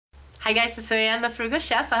Hi guys, it's Marianne, the Frugal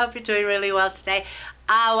Chef. I hope you're doing really well today.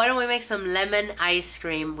 Why don't we make some lemon ice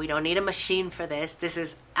cream? We don't need a machine for this. This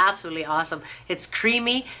is absolutely awesome. It's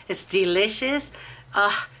creamy, it's delicious,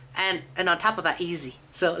 and on top of that, easy.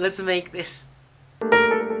 So let's make this.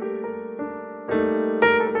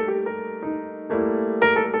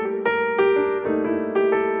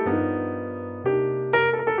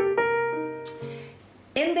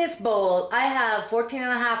 In this bowl, I have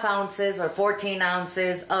 14.5 ounces or 14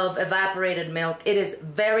 ounces of evaporated milk. It is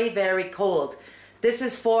very, very cold. This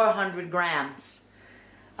is 400 grams.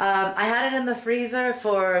 I had it in the freezer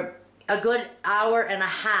for a good hour and a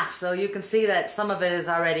half, so you can see that some of it is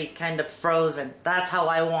already kind of frozen. That's how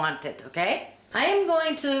I want it, okay? I am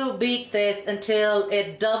going to beat this until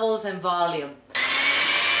it doubles in volume.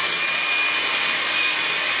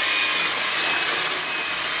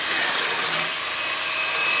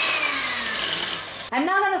 I'm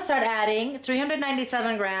now going to start adding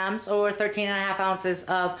 397 grams or 13.5 ounces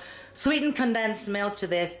of sweetened condensed milk to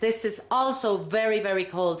this. This is also very, very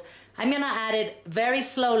cold. I'm going to add it very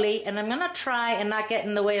slowly, and I'm going to try and not get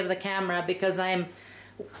in the way of the camera because I'm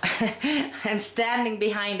standing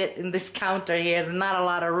behind it in this counter here. There's not a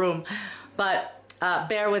lot of room, but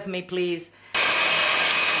bear with me, please.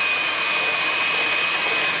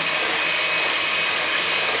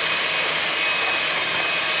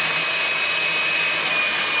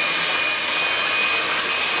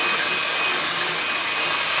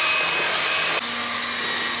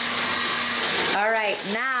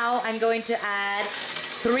 Now I'm going to add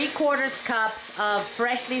 3/4 cups of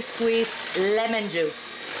freshly squeezed lemon juice.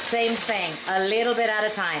 Same thing, a little bit at a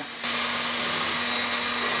time.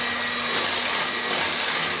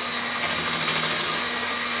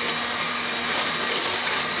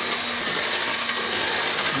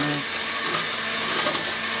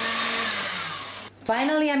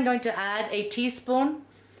 Finally, I'm going to add a teaspoon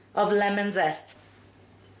of lemon zest.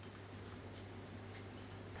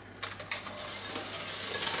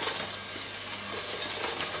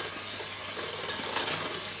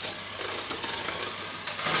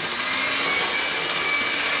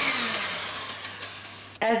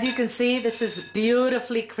 As you can see, this is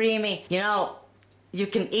beautifully creamy. You know, you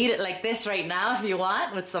can eat it like this right now if you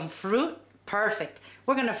want with some fruit. Perfect.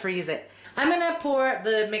 We're gonna freeze it. I'm gonna pour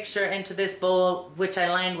the mixture into this bowl, which I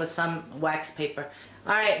lined with some wax paper.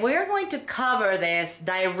 All right, we're going to cover this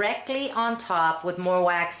directly on top with more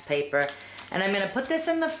wax paper, and I'm gonna put this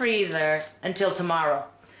in the freezer until tomorrow.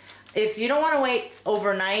 If you don't want to wait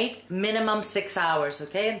overnight, minimum 6 hours,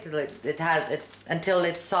 okay, until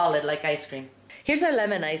it's solid like ice cream. Here's our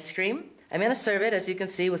lemon ice cream. I'm going to serve it, as you can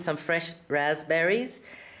see, with some fresh raspberries.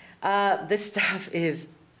 This stuff is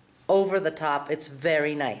over the top. It's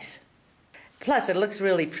very nice. Plus, it looks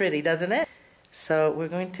really pretty, doesn't it? So we're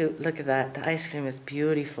going to look at that. The ice cream is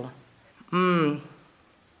beautiful. Oh,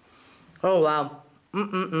 wow.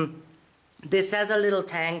 This has a little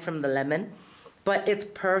tang from the lemon, but it's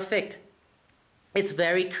perfect. It's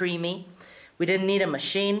very creamy. We didn't need a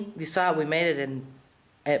machine. You saw we made it in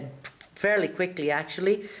fairly quickly,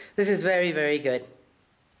 actually. This is very, very good.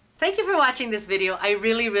 Thank you for watching this video. I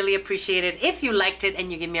really, really appreciate it. If you liked it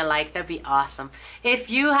and you give me a like, that'd be awesome.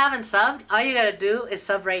 If you haven't subbed, all you gotta do is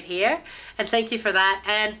sub right here. And thank you for that.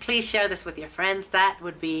 And please share this with your friends. That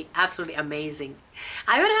would be absolutely amazing.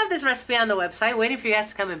 I would have this recipe on the website waiting for you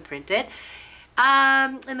guys to come and print it.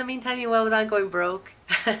 In the meantime, you well without going broke.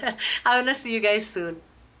 I'm gonna see you guys soon.